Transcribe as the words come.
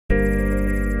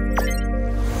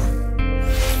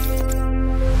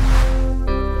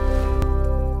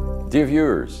Dear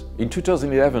viewers, in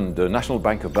 2011, the National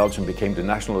Bank of Belgium became the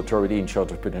national authority in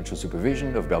charge of prudential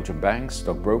supervision of Belgian banks,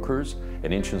 stockbrokers,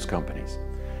 and insurance companies.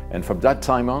 And from that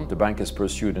time on, the bank has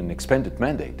pursued an expanded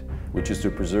mandate, which is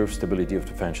to preserve stability of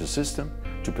the financial system,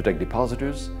 to protect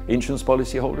depositors, insurance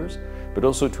policyholders, but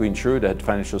also to ensure that the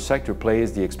financial sector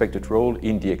plays the expected role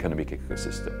in the economic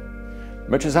ecosystem.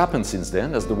 Much has happened since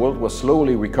then, as the world was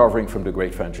slowly recovering from the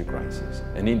great financial crisis.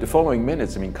 And in the following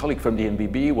minutes, colleague from the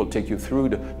NBB will take you through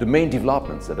the main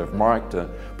developments that have marked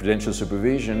prudential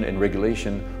supervision and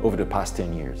regulation over the past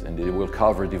 10 years. And they will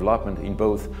cover development in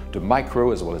both the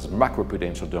micro as well as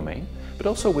macro-prudential domain, but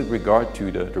also with regard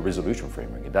to the resolution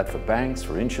framework, and that for banks,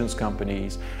 for insurance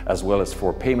companies, as well as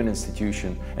for payment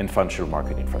institutions and financial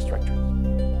market infrastructure.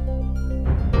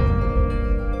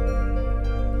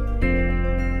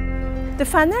 The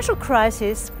financial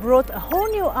crisis brought a whole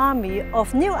new army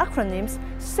of new acronyms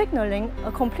signaling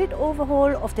a complete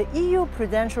overhaul of the EU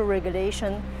prudential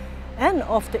regulation and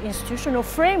of the institutional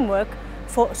framework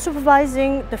for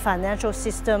supervising the financial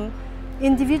system,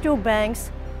 individual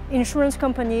banks, insurance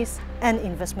companies and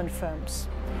investment firms.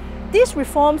 These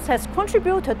reforms have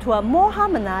contributed to a more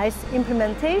harmonized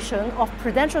implementation of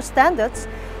prudential standards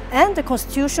and the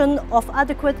constitution of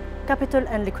adequate capital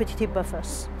and liquidity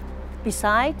buffers.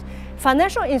 Besides,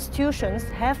 financial institutions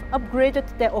have upgraded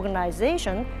their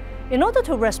organization in order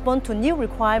to respond to new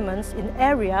requirements in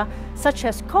areas such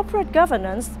as corporate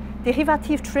governance,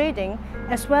 derivative trading,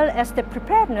 as well as the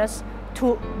preparedness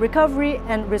to recovery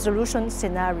and resolution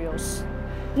scenarios.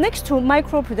 Next to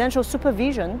microprudential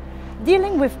supervision,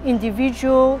 dealing with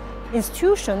individual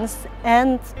institutions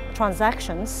and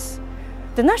transactions,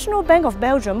 the National Bank of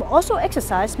Belgium also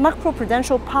exercised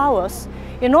macroprudential powers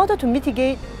in order to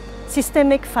mitigate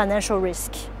systemic financial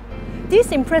risk.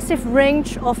 This impressive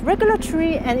range of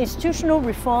regulatory and institutional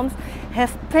reforms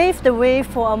have paved the way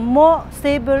for a more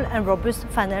stable and robust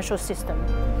financial system.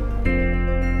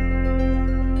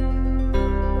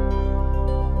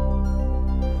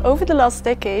 Over the last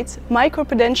decade,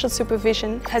 microprudential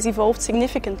supervision has evolved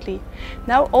significantly,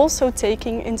 now also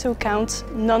taking into account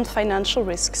non-financial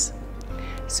risks.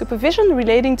 Supervision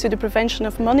relating to the prevention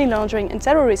of money laundering and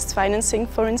terrorist financing,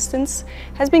 for instance,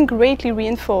 has been greatly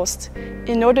reinforced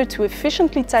in order to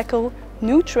efficiently tackle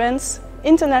new trends,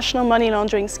 international money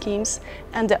laundering schemes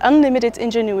and the unlimited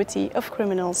ingenuity of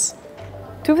criminals.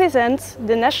 To this end,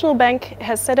 the National Bank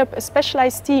has set up a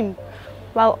specialized team,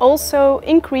 while also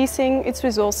increasing its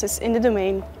resources in the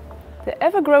domain. The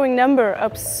ever-growing number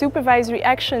of supervisory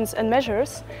actions and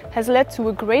measures has led to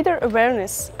a greater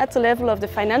awareness at the level of the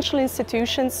financial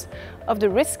institutions of the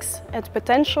risks and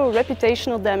potential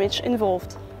reputational damage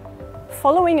involved.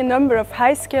 Following a number of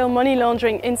high-scale money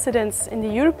laundering incidents in the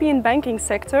European banking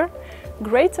sector,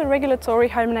 greater regulatory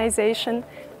harmonization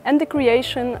and the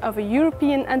creation of a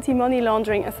European anti-money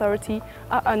laundering authority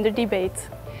are under debate.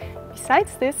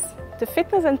 Besides this, the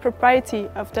fitness and propriety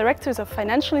of directors of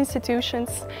financial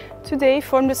institutions today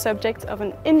form the subject of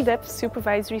an in-depth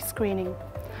supervisory screening.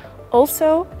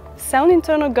 Also, sound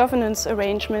internal governance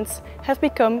arrangements have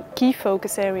become key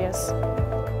focus areas.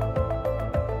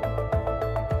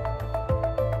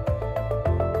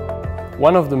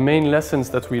 One of the main lessons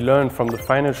that we learned from the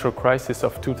financial crisis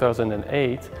of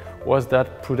 2008 was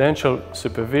that prudential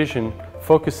supervision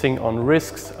focusing on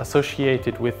risks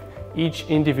associated with each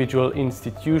individual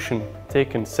institution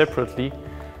taken separately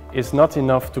is not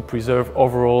enough to preserve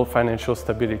overall financial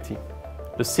stability.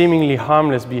 The seemingly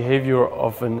harmless behavior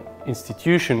of an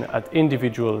institution at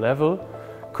individual level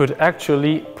could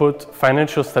actually put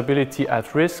financial stability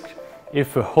at risk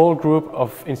if a whole group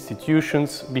of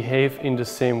institutions behave in the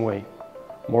same way.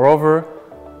 Moreover,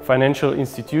 financial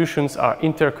institutions are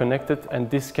interconnected and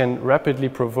this can rapidly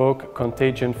provoke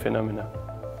contagion phenomena.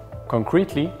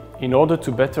 Concretely, in order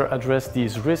to better address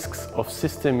these risks of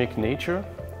systemic nature,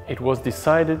 it was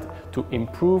decided to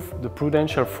improve the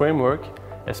prudential framework,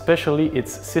 especially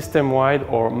its system-wide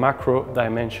or macro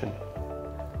dimension.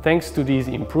 Thanks to these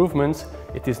improvements,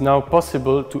 it is now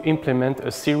possible to implement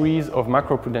a series of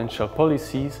macroprudential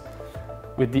policies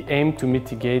with the aim to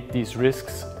mitigate these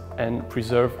risks and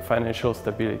preserve financial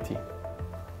stability.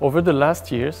 Over the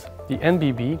last years, the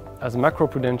NBB, as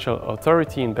macroprudential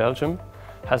authority in Belgium,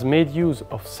 has made use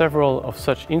of several of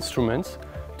such instruments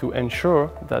to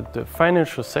ensure that the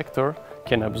financial sector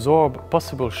can absorb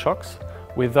possible shocks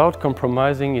without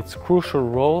compromising its crucial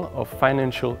role of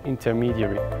financial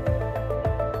intermediary.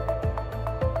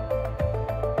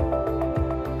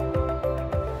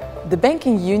 The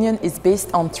banking union is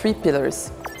based on three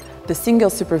pillars: the single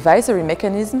supervisory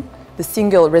mechanism, the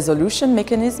Single Resolution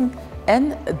Mechanism,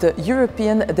 and the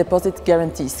European Deposit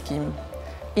Guarantee Scheme.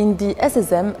 In the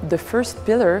SSM, the first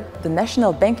pillar, the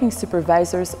national banking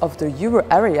supervisors of the euro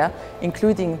area,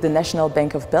 including the Nationale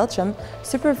Bank of Belgium,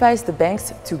 supervise the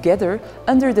banks together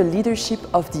under the leadership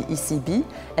of the ECB,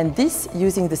 and this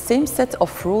using the same set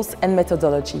of rules and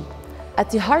methodology. At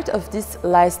the heart of this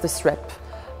lies the SREP,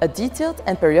 a detailed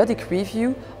and periodic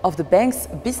review of the bank's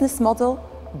business model,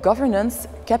 governance,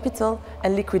 capital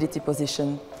and liquidity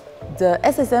position. The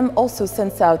SSM also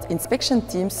sends out inspection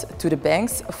teams to the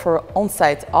banks for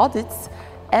on-site audits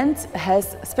and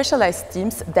has specialized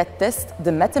teams that test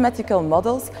the mathematical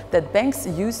models that banks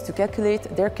use to calculate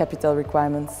their capital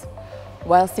requirements.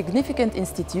 While significant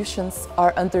institutions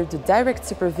are under the direct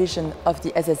supervision of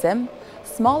the SSM,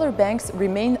 smaller banks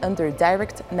remain under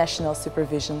direct national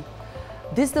supervision.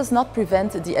 This does not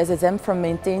prevent the SSM from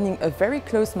maintaining a very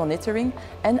close monitoring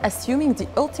and assuming the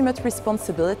ultimate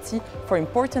responsibility for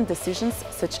important decisions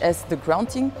such as the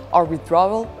granting or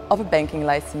withdrawal of a banking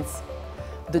license.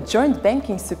 The joint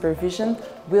banking supervision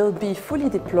will be fully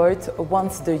deployed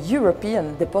once the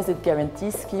European Deposit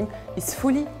Guarantee Scheme is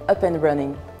fully up and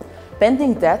running.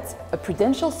 Pending that, a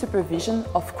prudential supervision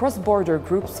of cross-border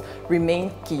groups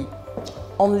remain key.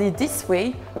 Only this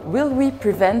way will we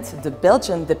prevent the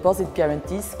Belgian Deposit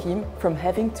Guarantee Scheme from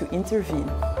having to intervene.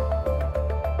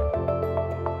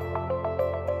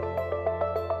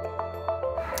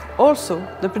 Also,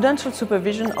 the prudential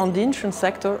supervision on the insurance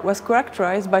sector was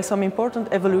characterized by some important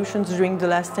evolutions during the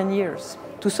last 10 years,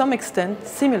 to some extent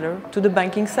similar to the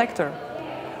banking sector.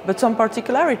 But some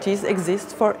particularities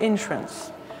exist for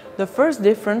insurance. The first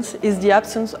difference is the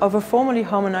absence of a formally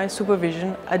harmonized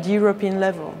supervision at the European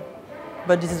level.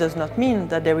 But this does not mean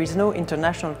that there is no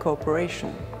international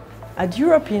cooperation. At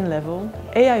European level,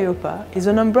 EIOPA is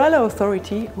an umbrella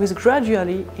authority with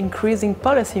gradually increasing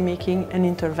policy-making and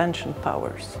intervention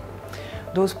powers.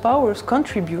 Those powers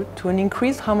contribute to an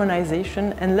increased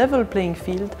harmonization and level playing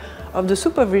field of the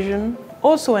supervision,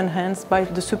 also enhanced by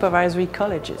the supervisory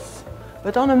colleges.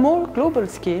 But on a more global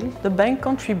scale, the bank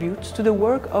contributes to the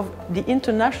work of the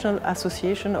International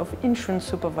Association of Insurance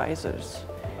Supervisors.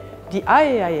 The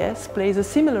IAIS plays a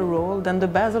similar role than the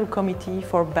Basel Committee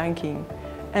for Banking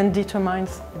and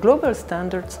determines global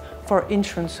standards for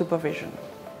insurance supervision.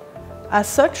 As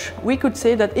such, we could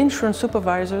say that insurance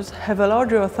supervisors have a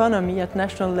larger autonomy at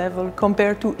national level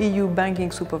compared to EU banking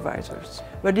supervisors.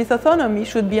 But this autonomy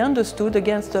should be understood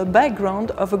against the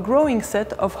background of a growing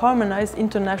set of harmonized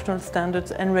international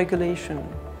standards and regulation.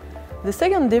 The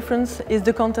second difference is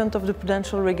the content of the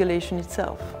prudential regulation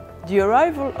itself. The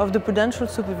arrival of the prudential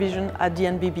supervision at the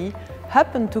NBB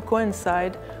happened to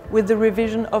coincide with the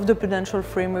revision of the prudential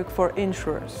framework for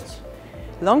insurers.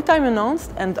 Long time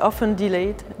announced and often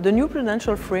delayed, the new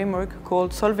prudential framework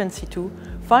called Solvency II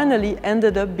finally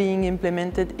ended up being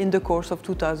implemented in the course of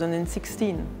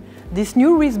 2016. This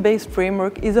new risk-based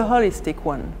framework is a holistic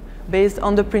one, based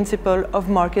on the principle of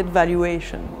market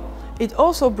valuation. It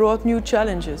also brought new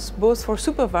challenges, both for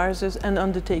supervisors and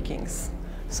undertakings.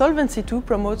 Solvency II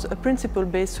promotes a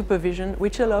principle-based supervision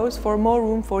which allows for more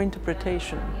room for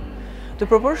interpretation. The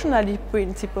proportionality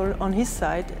principle on his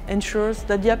side ensures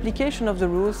that the application of the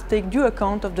rules take due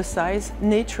account of the size,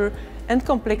 nature and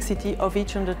complexity of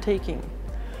each undertaking.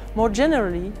 More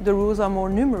generally, the rules are more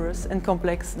numerous and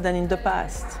complex than in the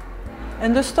past.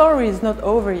 And the story is not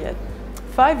over yet.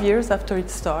 5 years after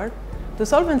its start, the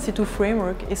Solvency II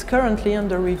framework is currently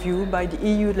under review by the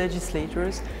EU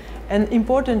legislators and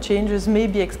important changes may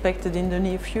be expected in the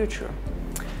near future.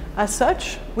 As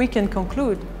such, we can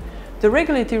conclude the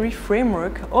regulatory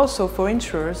framework, also for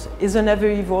insurers, is an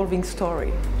ever-evolving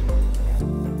story.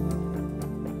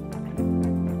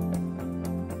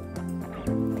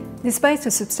 Despite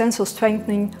the substantial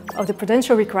strengthening of the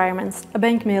prudential requirements, a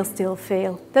bank may still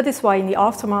fail. That is why in the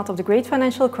aftermath of the great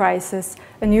financial crisis,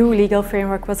 a new legal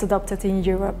framework was adopted in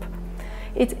Europe.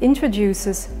 It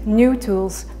introduces new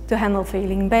tools to handle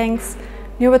failing banks,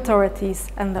 new authorities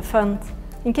and the fund.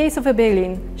 In case of a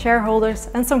bail-in, shareholders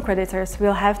and some creditors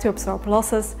will have to absorb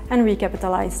losses and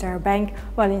recapitalize their bank,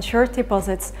 while insured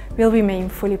deposits will remain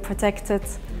fully protected.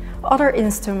 Other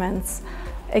instruments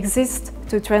exist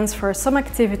to transfer some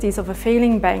activities of a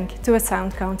failing bank to a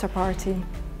sound counterparty.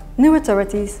 New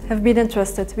authorities have been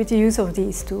entrusted with the use of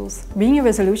these tools. Being a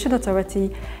resolution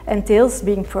authority entails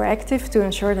being proactive to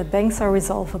ensure that banks are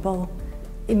resolvable.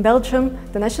 In Belgium,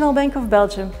 the Nationale Bank of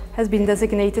Belgium has been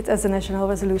designated as the National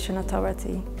Resolution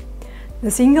Authority.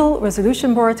 The Single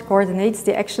Resolution Board coordinates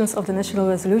the actions of the national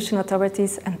resolution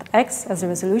authorities and acts as a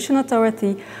resolution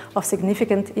authority of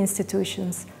significant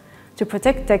institutions. To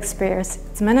protect taxpayers,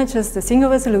 it manages the Single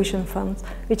Resolution Fund,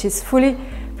 which is fully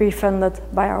pre-funded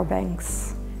by our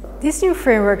banks. This new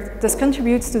framework thus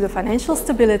contributes to the financial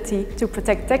stability, to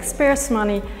protect taxpayers'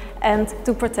 money and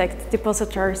to protect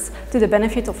depositors to the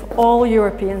benefit of all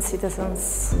European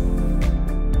citizens.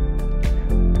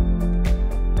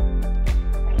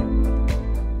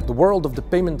 The world of the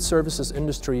payment services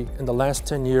industry in the last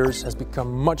 10 years has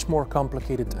become much more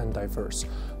complicated and diverse.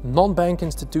 Non-bank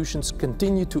institutions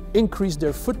continue to increase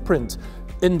their footprint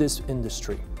in this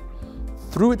industry.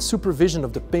 Through its supervision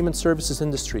of the payment services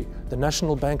industry, the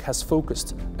National Bank has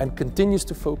focused and continues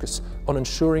to focus on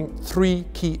ensuring three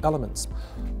key elements.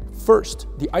 First,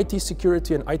 the IT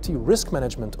security and IT risk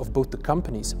management of both the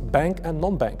companies, bank and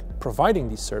non-bank, providing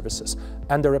these services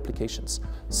and their applications.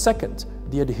 Second,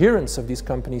 the adherence of these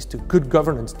companies to good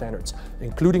governance standards,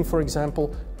 including, for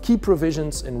example, key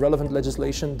provisions in relevant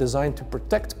legislation designed to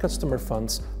protect customer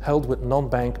funds held with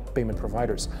non-bank payment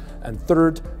providers. And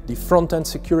third, the front-end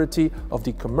security of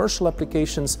the commercial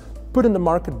applications put in the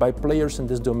market by players in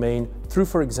this domain through,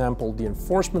 for example, the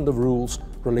enforcement of rules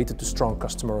related to strong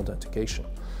customer authentication.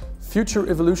 Future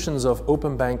evolutions of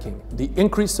open banking, the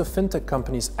increase of fintech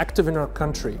companies active in our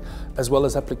country, as well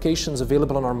as applications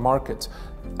available on our market,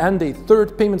 and a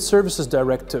third payment services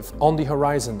directive on the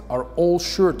horizon are all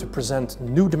sure to present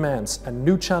new demands and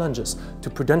new challenges to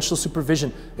prudential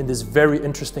supervision in this very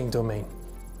interesting domain.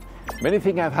 Many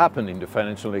things have happened in the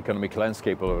financial and economic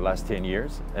landscape over the last 10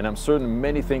 years, and I'm certain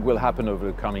many things will happen over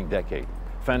the coming decade.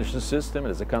 Financial system,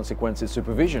 and as a consequence its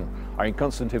supervision, are in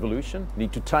constant evolution,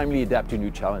 need to timely adapt to new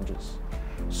challenges.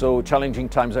 So challenging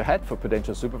times ahead for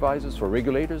prudential supervisors, for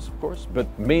regulators of course, but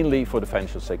mainly for the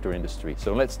financial sector industry.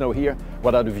 So let's know here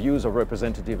what are the views of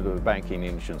representatives of the banking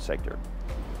and insurance sector.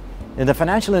 In the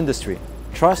financial industry,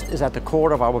 trust is at the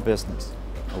core of our business.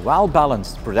 A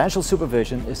well-balanced prudential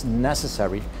supervision is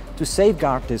necessary to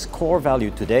safeguard this core value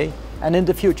today and in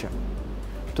the future.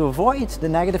 To avoid the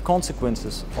negative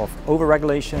consequences of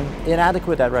over-regulation,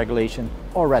 inadequate regulation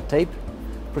or red tape,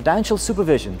 prudential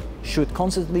supervision should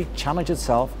constantly challenge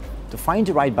itself to find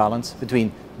the right balance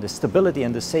between the stability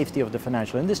and the safety of the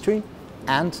financial industry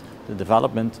and the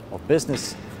development of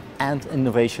business and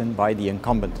innovation by the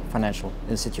incumbent financial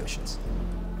institutions.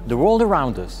 The world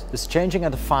around us is changing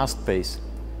at a fast pace.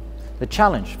 The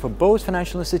challenge for both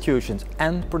financial institutions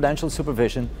and prudential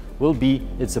supervision will be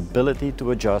its ability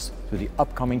to adjust to the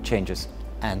upcoming changes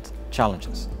and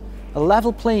challenges. A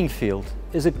level playing field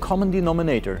is a common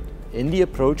denominator in the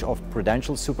approach of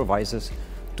prudential supervisors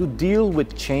to deal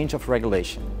with change of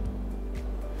regulation.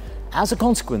 As a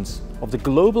consequence of the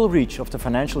global reach of the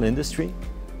financial industry,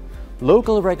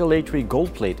 local regulatory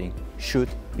gold plating should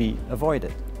be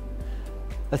avoided.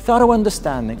 A thorough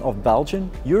understanding of Belgian,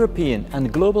 European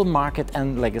and global market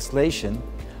and legislation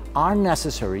are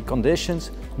necessary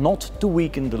conditions not to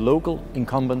weaken the local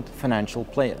incumbent financial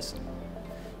players.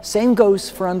 Same goes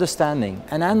for understanding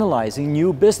and analyzing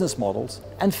new business models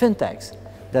and fintechs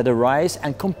that arise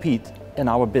and compete in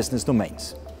our business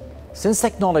domains. Since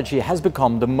technology has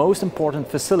become the most important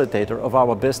facilitator of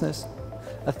our business,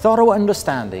 a thorough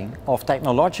understanding of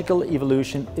technological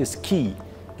evolution is key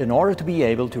in order to be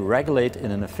able to regulate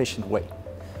in an efficient way.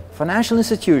 Financial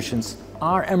institutions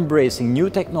are embracing new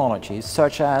technologies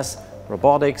such as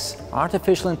robotics,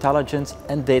 artificial intelligence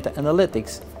and data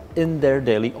analytics in their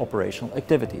daily operational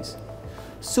activities.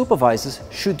 Supervisors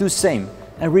should do the same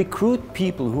and recruit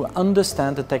people who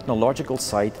understand the technological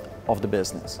side of the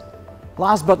business.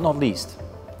 Last but not least,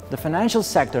 the financial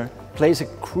sector plays a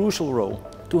crucial role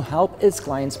to help its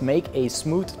clients make a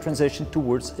smooth transition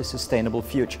towards a sustainable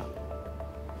future.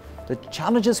 The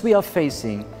challenges we are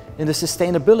facing in the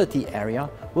sustainability area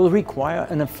will require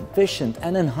an efficient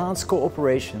and enhanced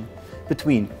cooperation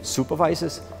between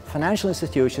supervisors, financial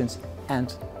institutions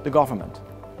and the government.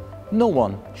 No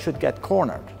one should get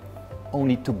cornered.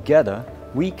 Only together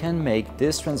we can make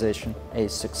this transition a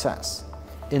success.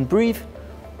 In brief,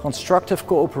 constructive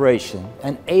cooperation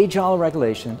and agile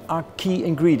regulation are key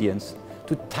ingredients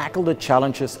to tackle the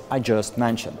challenges I just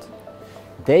mentioned.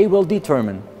 They will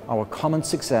determine our common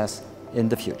success in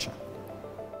the future.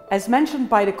 As mentioned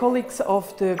by the colleagues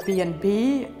of the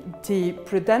BNB, the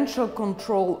prudential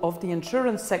control of the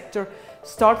insurance sector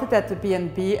started at the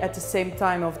BNB at the same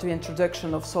time of the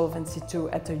introduction of Solvency II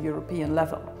at the European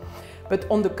level. But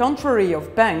on the contrary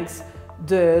of banks,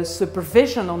 the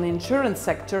supervision on the insurance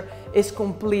sector is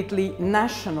completely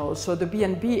national, so the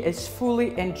BNB is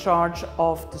fully in charge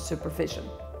of the supervision.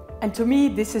 And to me,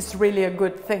 this is really a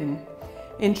good thing.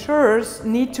 Insurers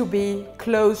need to be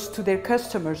close to their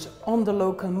customers on the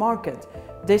local market,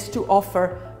 this to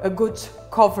offer a good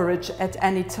coverage at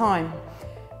any time.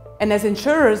 And as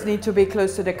insurers need to be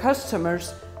close to their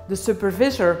customers, the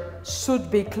supervisor should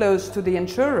be close to the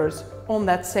insurers on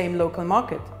that same local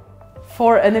market.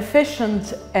 For an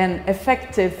efficient and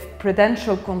effective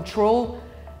prudential control,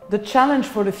 the challenge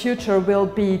for the future will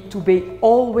be to be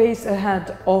always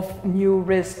ahead of new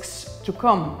risks to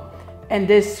come, and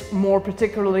this more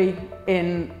particularly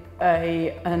in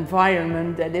an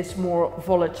environment that is more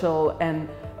volatile and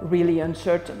really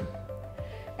uncertain.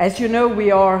 As you know,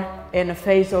 we are in a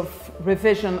phase of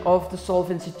revision of the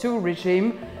Solvency II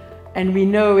regime, and we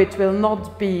know it will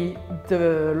not be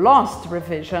the last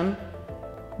revision,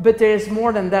 but there is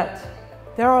more than that.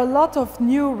 There are a lot of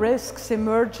new risks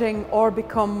emerging or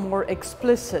become more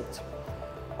explicit.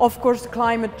 Of course,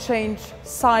 climate change,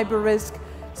 cyber risk,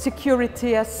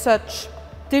 security as such,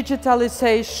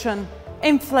 digitalization,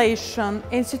 inflation,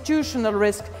 institutional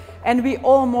risk, and we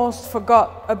almost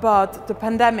forgot about the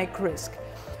pandemic risk.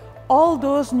 All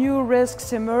those new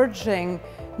risks emerging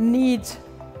need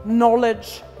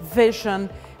knowledge, vision,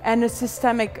 and a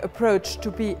systemic approach to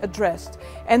be addressed.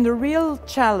 And the real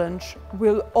challenge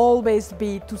will always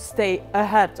be to stay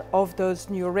ahead of those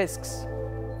new risks.